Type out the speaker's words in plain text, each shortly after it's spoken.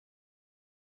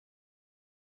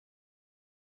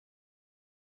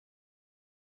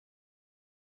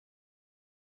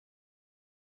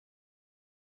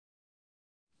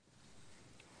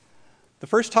The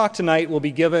first talk tonight will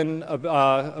be given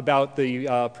about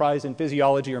the prize in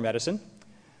physiology or medicine.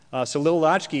 Salil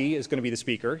Lachki is going to be the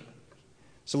speaker.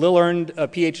 Salil earned a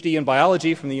PhD in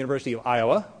biology from the University of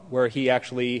Iowa, where he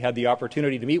actually had the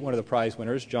opportunity to meet one of the prize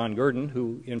winners, John Gurdon,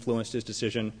 who influenced his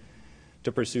decision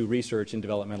to pursue research in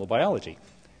developmental biology.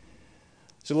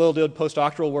 Salil did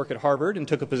postdoctoral work at Harvard and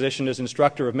took a position as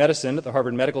instructor of medicine at the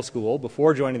Harvard Medical School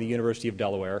before joining the University of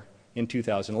Delaware in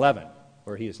 2011,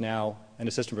 where he is now an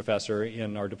assistant professor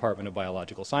in our Department of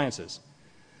Biological Sciences.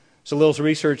 Salil's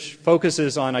research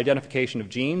focuses on identification of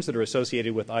genes that are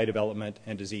associated with eye development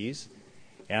and disease,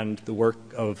 and the work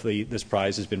of this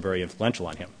prize has been very influential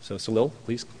on him. So Salil,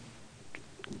 please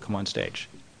come on stage.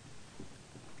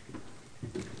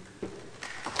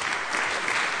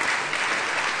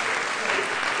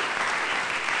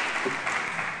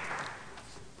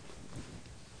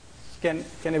 Can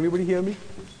everybody hear me?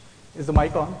 Is the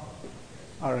mic on?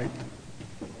 All right.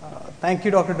 Thank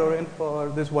you, Dr. Dorian, for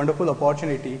this wonderful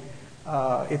opportunity.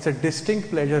 It's a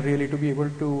distinct pleasure, really, to be able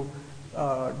to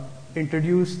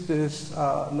introduce this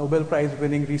Nobel Prize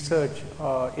winning research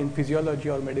in physiology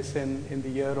or medicine in the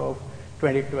year of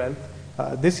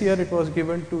 2012. This year it was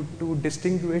given to two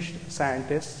distinguished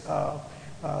scientists,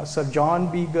 Sir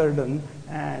John B. Gurdon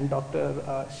and Dr.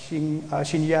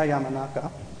 Shinya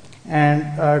Yamanaka.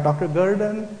 And Dr.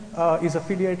 Gurdon is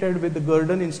affiliated with the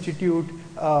Gurdon Institute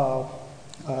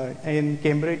in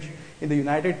Cambridge in the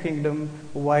United Kingdom,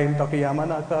 while Dr.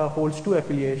 Yamanaka holds two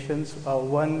affiliations,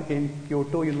 one in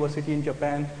Kyoto University in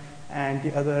Japan and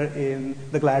the other in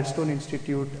the Gladstone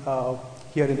Institute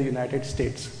here in the United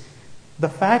States. The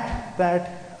fact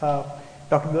that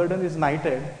Dr. Gurdon is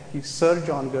knighted, he's Sir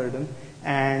John Gurdon,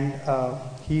 and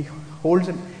he holds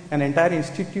an entire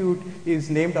institute is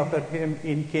named after him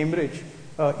in Cambridge,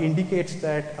 indicates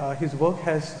that his work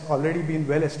has already been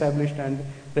well established and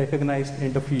recognized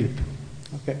in the field.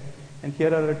 Okay. And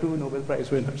here are the two Nobel Prize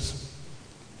winners.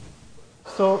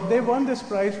 So they won this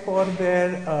prize for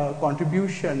their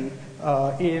contribution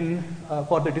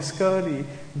for the discovery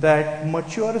that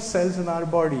mature cells in our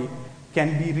body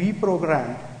can be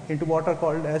reprogrammed into what are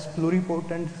called as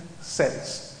pluripotent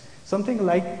cells, something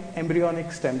like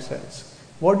embryonic stem cells.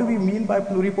 What do we mean by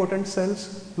pluripotent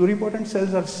cells? Pluripotent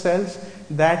cells are cells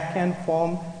that can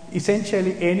form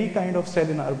essentially any kind of cell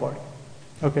in our body.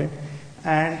 Okay,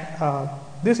 and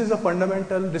this is a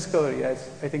fundamental discovery, as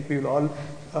I think we will all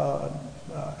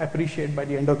appreciate by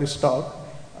the end of this talk.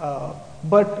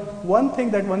 But one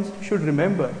thing that one should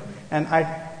remember, and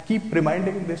I keep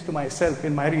reminding this to myself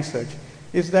in my research,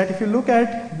 is that if you look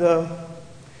at the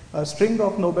string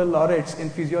of Nobel laureates in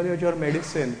physiology or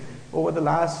medicine over the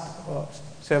last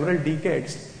several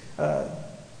decades,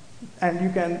 and you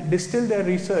can distill their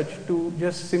research to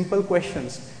just simple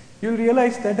questions, you'll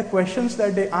realize that the questions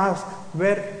that they asked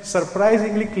were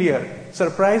surprisingly clear,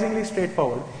 surprisingly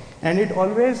straightforward. And it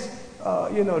always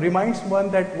reminds one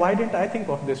that why didn't I think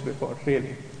of this before,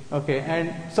 really? Okay,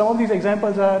 and some of these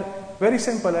examples are very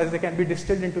simple as they can be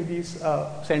distilled into these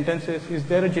sentences. Is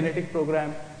there a genetic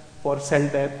program for cell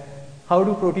death? How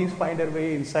do proteins find their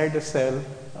way inside the cell?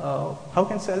 How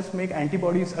can cells make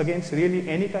antibodies against really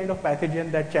any kind of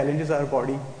pathogen that challenges our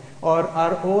body? Or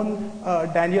our own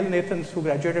Daniel Nathans, who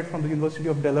graduated from the University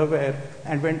of Delaware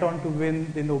and went on to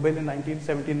win the Nobel in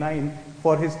 1979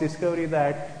 for his discovery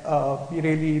that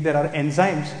really there are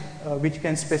enzymes which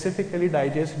can specifically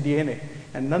digest DNA.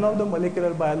 And none of the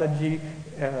molecular biology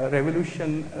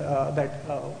revolution that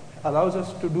allows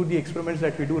us to do the experiments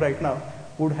that we do right now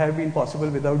would have been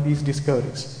possible without these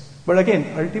discoveries. But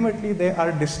again, ultimately they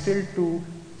are distilled to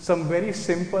some very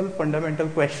simple fundamental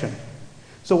question.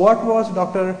 So what was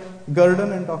Dr.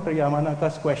 Gurdon and Dr.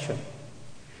 Yamanaka's question?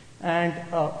 And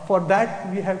for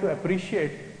that, we have to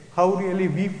appreciate how really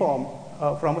we form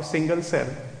from a single cell.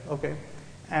 Okay?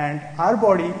 And our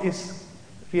body is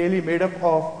really made up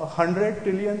of 100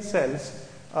 trillion cells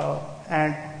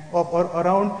and of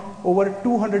around over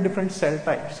 200 different cell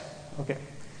types. Okay?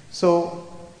 So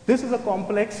this is a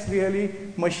complex, really,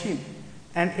 machine.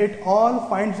 And it all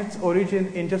finds its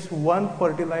origin in just one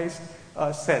fertilized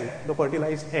cell, the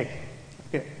fertilized egg.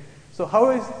 Okay. So how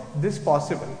is this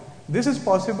possible? This is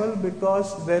possible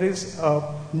because there is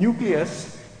a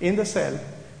nucleus in the cell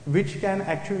which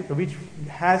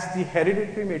has the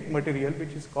hereditary material,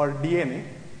 which is called DNA,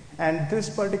 and this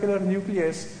particular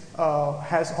nucleus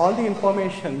has all the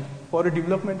information for a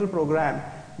developmental program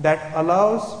that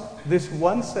allows this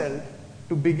one cell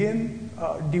to begin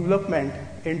development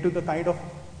into the kind of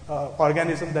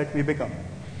organism that we become.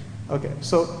 Okay,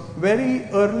 so very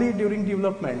early during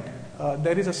development,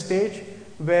 there is a stage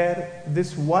where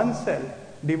this one cell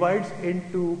divides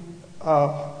into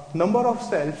a number of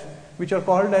cells which are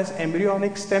called as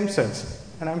embryonic stem cells.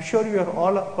 And I'm sure you have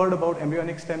all heard about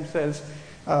embryonic stem cells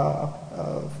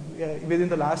within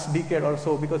the last decade or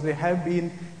so, because they have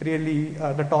been really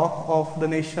the talk of the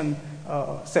nation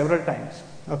several times.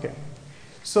 Okay.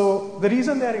 So the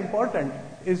reason they are important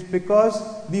is because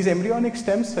these embryonic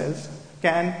stem cells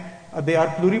they are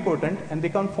pluripotent and they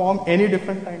can form any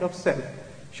different kind of cell.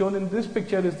 Shown in this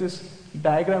picture is this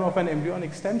diagram of an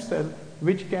embryonic stem cell,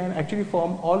 which can actually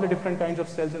form all the different kinds of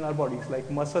cells in our bodies,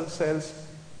 like muscle cells,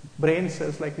 brain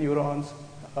cells like neurons,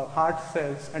 heart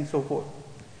cells, and so forth.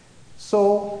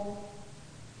 So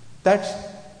that's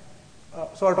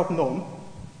sort of known.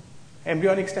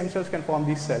 Embryonic stem cells can form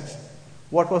these cells.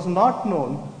 What was not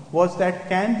known was that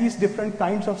can these different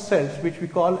kinds of cells, which we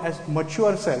call as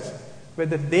mature cells,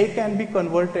 whether they can be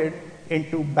converted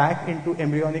back into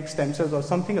embryonic stem cells or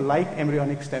something like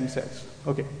embryonic stem cells.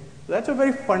 Okay, so that's a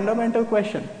very fundamental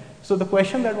question. So the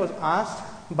question that was asked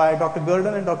by Dr.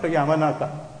 Gurdon and Dr. Yamanaka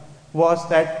was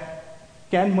that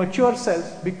can mature cells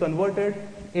be converted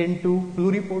into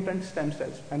pluripotent stem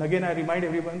cells? And again, I remind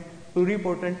everyone,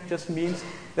 pluripotent just means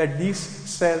that these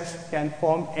cells can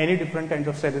form any different kinds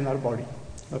of cell in our body.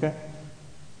 Okay.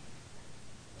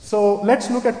 So let's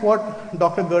look at what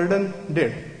Dr. Gurdon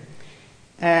did.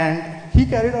 And he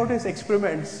carried out his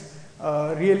experiments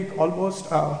really almost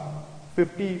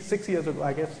 56 years ago,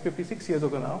 I guess 56 years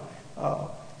ago now,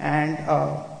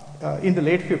 in the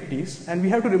late 50s. And we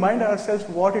have to remind ourselves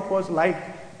what it was like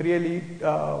really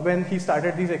when he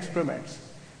started these experiments.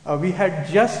 We had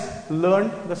just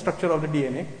learned the structure of the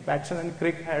DNA. Watson and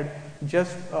Crick had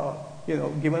just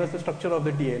given us the structure of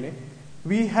the DNA.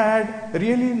 We had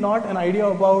really not an idea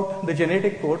about the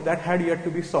genetic code that had yet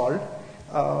to be solved.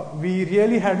 We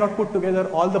really had not put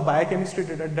together all the biochemistry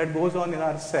that goes on in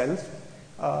our cells.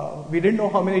 We didn't know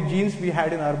how many genes we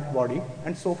had in our body,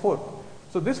 and so forth.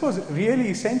 So this was really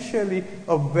essentially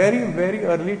a very, very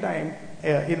early time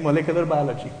in molecular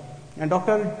biology. And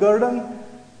Dr. Gurdon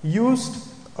used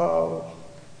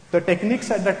the techniques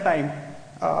at that time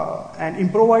and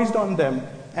improvised on them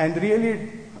and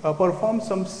really performed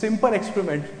some simple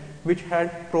experiments which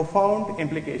had profound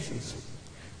implications.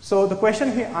 So the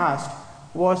question he asked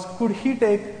was, could he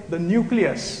take the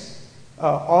nucleus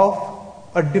of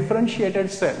a differentiated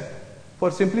cell?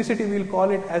 For simplicity, we'll call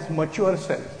it as mature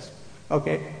cells.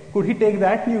 Okay? Could he take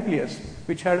that nucleus,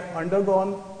 which had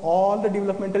undergone all the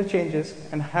developmental changes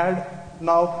and had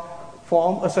now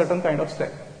formed a certain kind of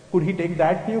cell? Could he take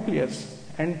that nucleus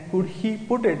and could he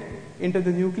put it into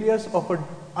the nucleus of an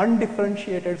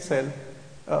undifferentiated cell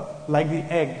like the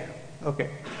egg? Okay.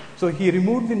 So he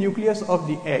removed the nucleus of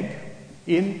the egg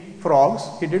in frogs.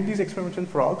 He did these experiments in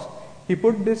frogs. He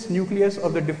put this nucleus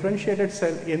of the differentiated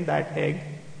cell in that egg,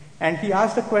 and he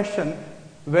asked the question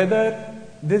whether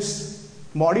this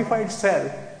modified cell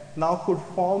now could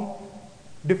form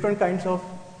different kinds of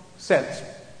cells.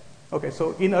 Okay,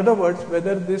 so in other words,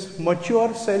 whether this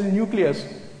mature cell nucleus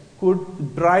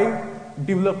could drive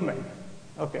development.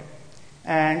 Okay,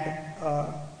 and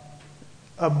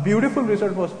a beautiful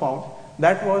result was found.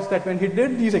 That was that when he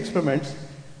did these experiments,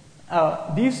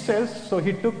 these cells, so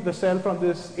he took the cell from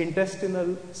this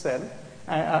intestinal cell,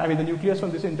 the nucleus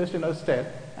from this intestinal cell,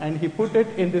 and he put it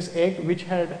in this egg which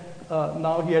had,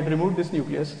 now he had removed this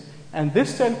nucleus, and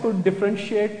this cell could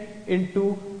differentiate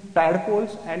into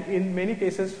tadpoles and in many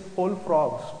cases whole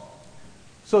frogs.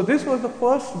 So this was the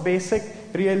first basic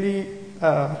really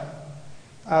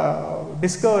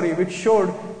discovery which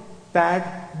showed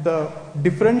that the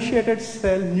differentiated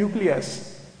cell nucleus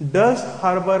does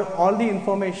harbor all the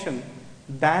information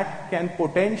that can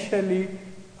potentially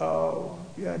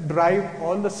drive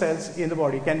all the cells in the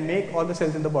body, can make all the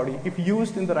cells in the body if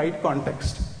used in the right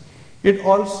context. It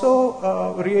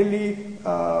also really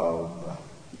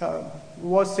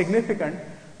was significant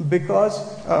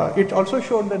because it also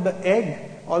showed that the egg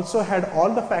also had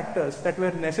all the factors that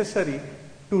were necessary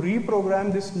to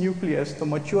reprogram this nucleus, the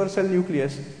mature cell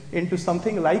nucleus, into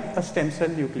something like a stem cell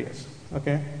nucleus.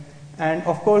 Okay? And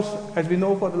of course, as we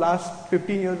know, for the last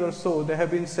 15 years or so, there have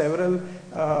been several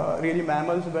really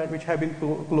mammals which have been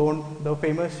cloned, the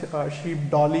famous sheep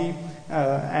dolly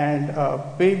and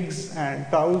pigs and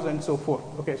cows and so forth.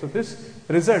 Okay, so this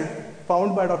result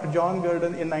found by Dr. John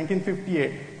Gurdon in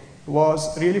 1958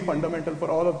 was really fundamental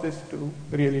for all of this to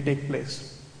really take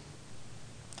place.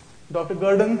 Dr.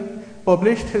 Gurdon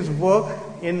published his work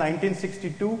in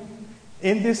 1962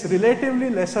 in this relatively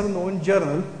lesser known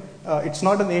journal. It's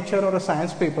not a Nature or a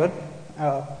Science paper,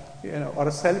 or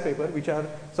a Cell paper, which are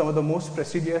some of the most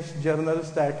prestigious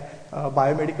journals that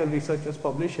biomedical researchers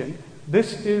publish in.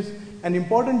 This is an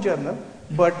important journal,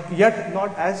 but yet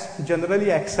not as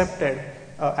generally accepted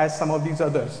as some of these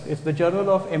others. It's the Journal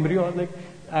of Embryonic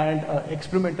and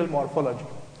Experimental Morphology.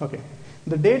 Okay.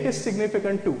 The date is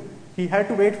significant too. He had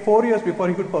to wait 4 years before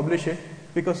he could publish it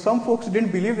because some folks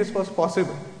didn't believe this was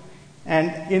possible.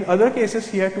 And in other cases,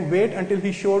 he had to wait until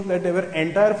he showed that there were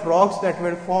entire frogs that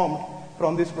were formed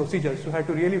from this procedure. So he had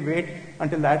to really wait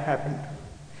until that happened.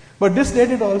 But this date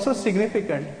is also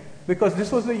significant because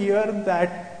this was the year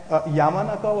that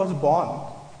Yamanaka was born.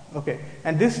 Okay.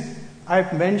 And this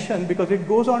I've mentioned because it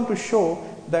goes on to show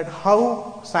that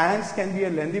how science can be a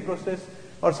lengthy process,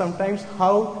 or sometimes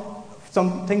how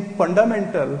something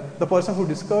fundamental, the person who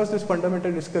discovers this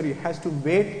fundamental discovery has to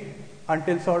wait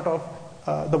until sort of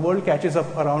the world catches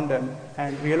up around them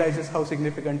and realizes how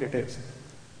significant it is.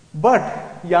 But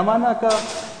Yamanaka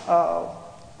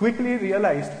quickly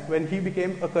realized when he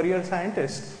became a career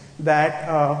scientist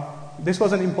that this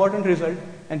was an important result,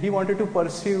 and he wanted to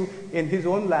pursue in his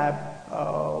own lab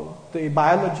the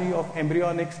biology of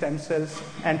embryonic stem cells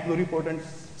and pluripotent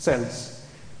cells.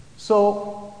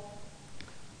 So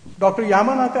Dr.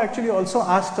 Yamanaka actually also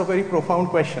asked a very profound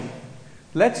question.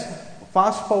 Let's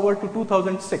fast forward to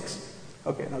 2006.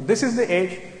 Okay, now this is the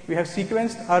age we have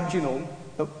sequenced our genome.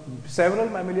 Several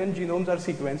mammalian genomes are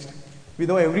sequenced. We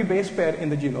know every base pair in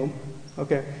the genome.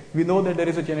 Okay, we know that there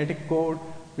is a genetic code.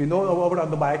 We know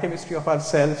about the biochemistry of our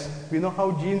cells. We know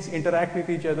how genes interact with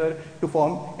each other to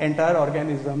form entire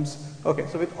organisms. Okay,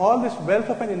 so with all this wealth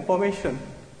of information,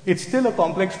 it's still a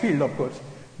complex field, of course.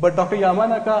 But Dr.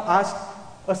 Yamanaka asked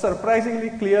a surprisingly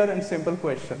clear and simple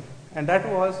question. And that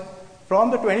was,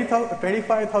 from the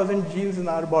 25,000 genes in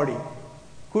our body,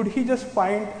 could he just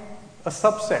find a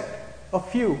subset, a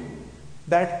few,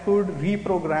 that could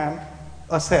reprogram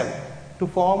a cell to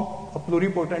form a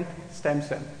pluripotent stem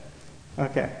cell?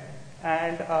 Okay.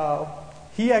 And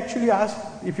he actually asked,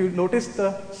 if you notice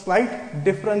the slight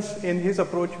difference in his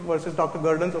approach versus Dr.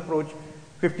 Gurdon's approach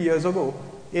 50 years ago,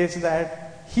 is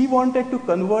that he wanted to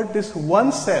convert this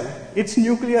one cell, its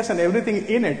nucleus and everything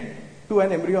in it, to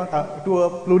an embryo, to a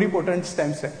pluripotent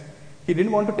stem cell. He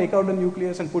didn't want to take out the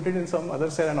nucleus and put it in some other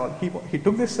cell and all. He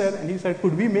took this cell and he said,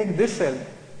 could we make this cell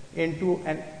into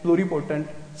a pluripotent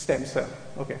stem cell?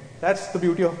 Okay. That's the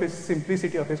beauty of his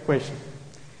simplicity of his question.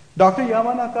 Dr.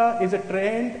 Yamanaka is a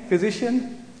trained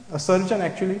physician, a surgeon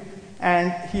actually,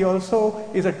 and he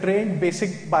also is a trained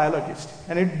basic biologist.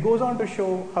 And it goes on to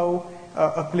show how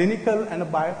a clinical and a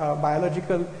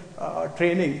biological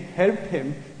training helped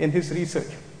him in his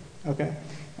research. Okay.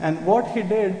 And what he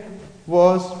did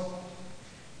was,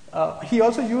 he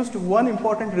also used one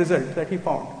important result that he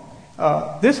found.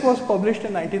 This was published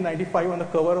in 1995 on the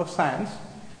cover of Science.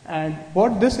 And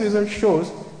what this result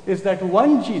shows is that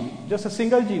one gene, just a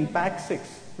single gene, PAC6,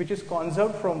 which is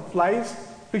conserved from flies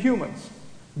to humans.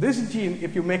 This gene,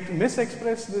 if you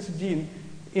misexpress this gene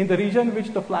in the region which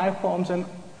the fly forms an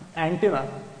antenna,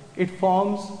 it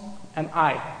forms an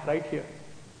eye right here.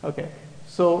 Okay.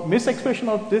 So misexpression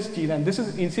of this gene, and this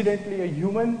is incidentally a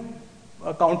human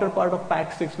counterpart of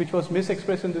PAC6, which was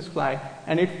misexpressed in this fly,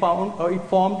 and it formed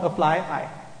a fly eye.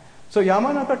 So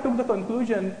Yamanaka took the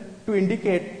conclusion to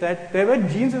indicate that there were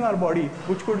genes in our body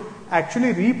which could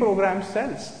actually reprogram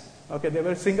cells. Okay, there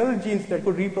were single genes that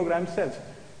could reprogram cells.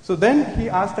 So then he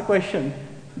asked the question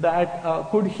that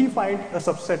could he find a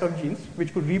subset of genes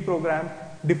which could reprogram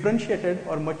differentiated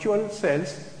or mature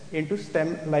cells into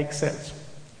stem-like cells.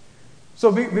 So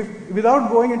without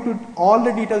going into all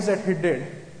the details that he did,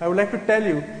 I would like to tell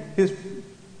you his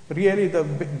really the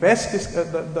best,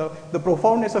 the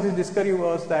profoundness of his discovery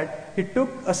was that he took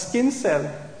a skin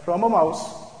cell from a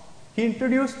mouse. He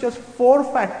introduced just 4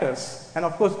 factors, and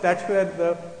of course that's where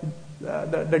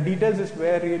the details is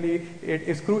where really it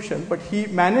is crucial. But he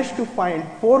managed to find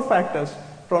 4 factors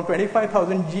from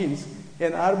 25,000 genes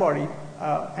in our body,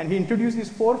 and he introduced these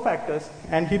 4 factors,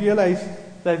 and he realized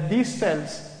that these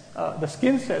cells, the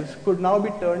skin cells, could now be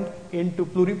turned into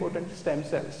pluripotent stem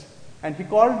cells. And he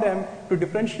called them, to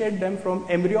differentiate them from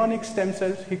embryonic stem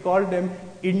cells, he called them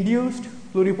induced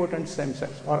pluripotent stem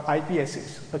cells, or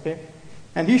iPSCs. Okay?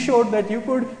 And he showed that you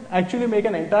could actually make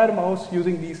an entire mouse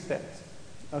using these cells.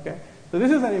 Okay? So this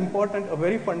is an important, a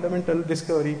very fundamental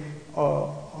discovery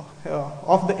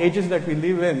of the ages that we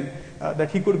live in, that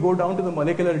he could go down to the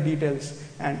molecular details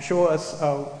and show us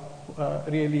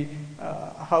really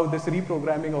how this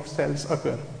reprogramming of cells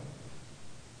occur.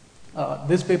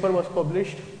 This paper was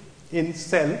published in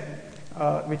Cell,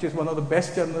 which is one of the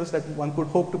best journals that one could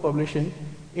hope to publish in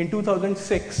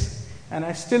 2006. And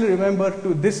I still remember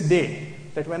to this day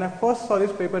that when I first saw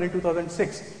this paper in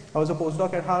 2006, I was a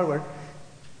postdoc at Harvard,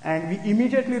 and we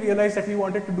immediately realized that we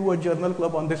wanted to do a journal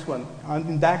club on this one,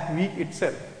 in that week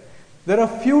itself. There are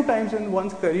few times in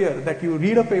one's career that you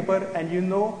read a paper and you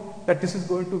know that this is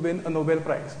going to win a Nobel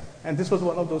Prize. And this was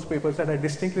one of those papers that I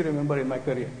distinctly remember in my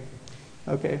career.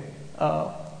 Okay.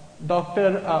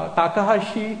 Dr.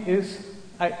 Takahashi is,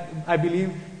 I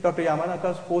believe, Dr.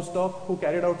 Yamanaka's postdoc who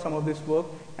carried out some of this work,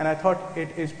 and I thought it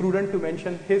is prudent to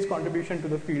mention his contribution to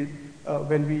the field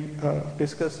when we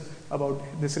discuss about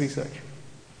this research.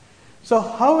 So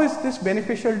how is this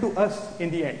beneficial to us in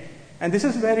the end? And this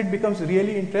is where it becomes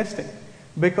really interesting,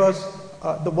 because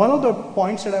one of the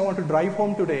points that I want to drive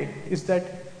home today is that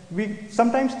we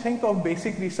sometimes think of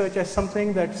basic research as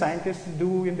something that scientists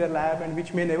do in their lab and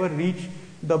which may never reach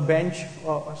the bench,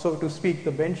 so to speak,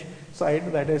 the bench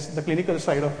side, that is the clinical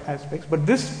side of aspects. But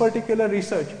this particular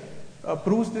research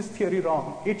proves this theory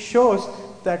wrong. It shows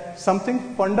that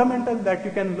something fundamental that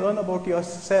you can learn about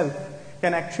yourself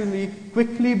can actually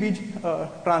quickly be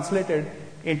translated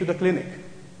into the clinic.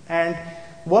 And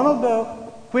one of the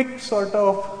quick sort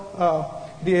of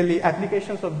really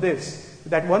applications of this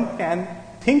that one can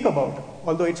think about,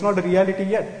 although it's not a reality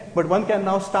yet, but one can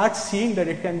now start seeing that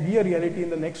it can be a reality in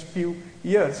the next few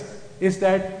years, is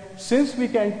that since we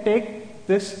can take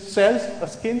this cells, a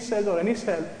skin cell or any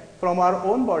cell from our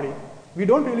own body, we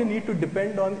don't really need to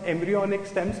depend on embryonic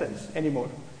stem cells anymore.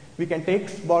 We can take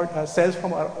cells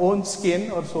from our own skin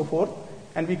or so forth,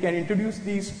 and we can introduce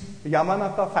these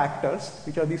Yamanaka factors,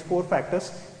 which are these 4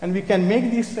 factors, and we can make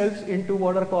these cells into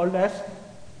what are called as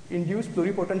induced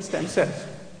pluripotent stem cells.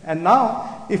 And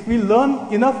now, if we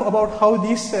learn enough about how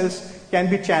these cells can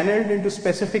be channeled into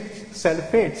specific cell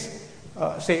fates,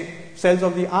 say cells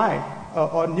of the eye,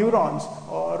 or neurons,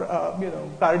 or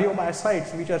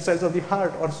cardiomyocytes, which are cells of the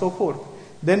heart, or so forth,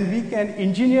 then we can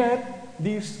engineer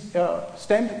these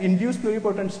induced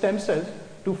pluripotent stem cells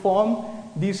to form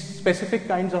these specific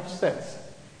kinds of cells.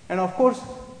 And of course,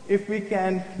 if we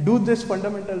can do this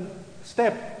fundamental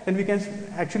step, then we can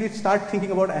actually start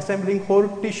thinking about assembling whole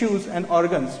tissues and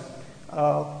organs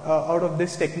out of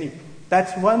this technique.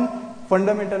 That's one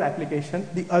fundamental application.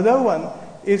 The other one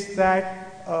is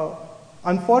that,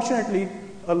 unfortunately,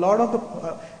 a lot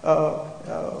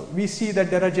of we see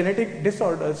that there are genetic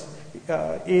disorders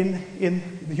in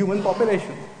the human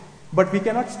population, but we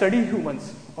cannot study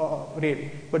humans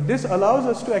really. But this allows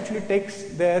us to actually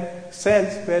take their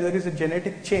cells where there is a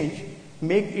genetic change,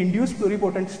 make induced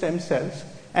pluripotent stem cells,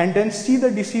 and then see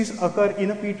the disease occur in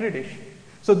a petri dish.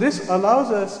 So this allows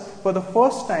us for the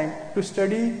first time to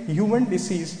study human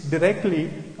disease directly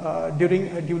during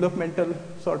a developmental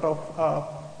sort of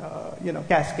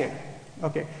cascade.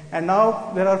 Okay. And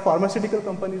now there are pharmaceutical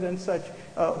companies and such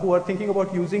who are thinking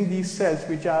about using these cells,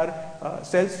 which are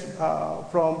cells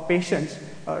from patients,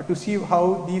 to see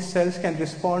how these cells can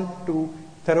respond to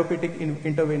therapeutic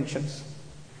interventions.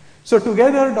 So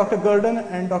together, Dr. Gurdon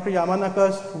and Dr.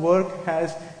 Yamanaka's work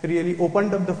has really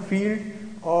opened up the field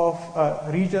of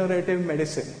regenerative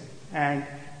medicine. And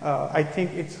I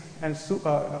think it's an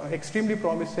extremely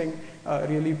promising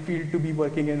really field to be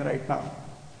working in right now.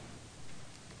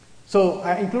 So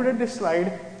I included this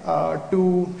slide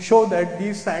to show that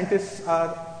these scientists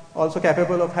are also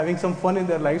capable of having some fun in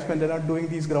their lives when they're not doing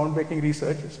these groundbreaking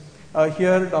researches.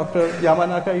 Here, Dr.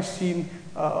 Yamanaka is seen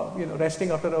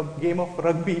resting after a game of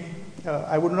rugby.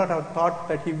 I would not have thought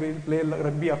that he will play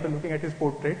rugby after looking at his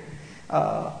portrait.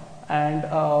 I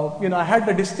had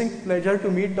the distinct pleasure to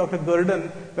meet Dr.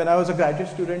 Gurdon when I was a graduate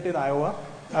student in Iowa.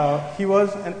 He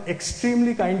was an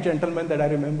extremely kind gentleman that I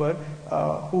remember,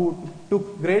 who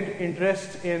took great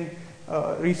interest in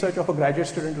research of a graduate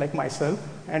student like myself,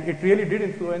 and it really did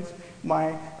influence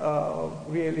my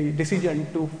really decision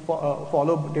to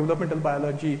follow developmental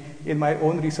biology in my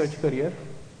own research career.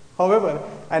 However,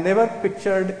 I never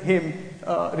pictured him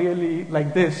really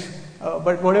like this,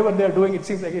 but whatever they are doing, it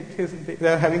seems like they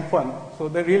are having fun. So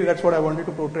that's what I wanted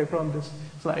to portray from this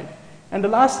slide. And the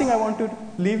last thing I want to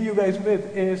leave you guys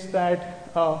with is that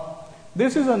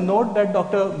this is a note that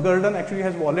Dr. Gurdon actually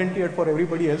has volunteered for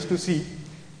everybody else to see.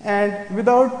 And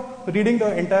without reading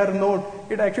the entire note,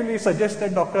 it actually suggests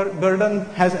that Dr. Gurdon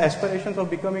has aspirations of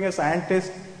becoming a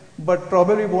scientist, but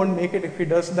probably won't make it if he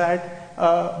does that,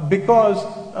 because,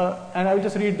 and I will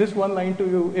just read this one line to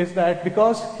you, is that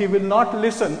because he will not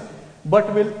listen,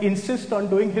 but will insist on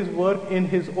doing his work in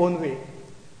his own way.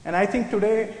 And I think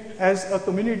today, as a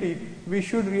community, we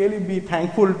should really be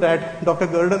thankful that Dr.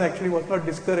 Gurdon actually was not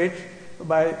discouraged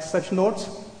by such notes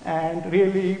and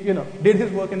really, did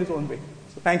his work in his own way.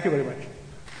 So thank you very much.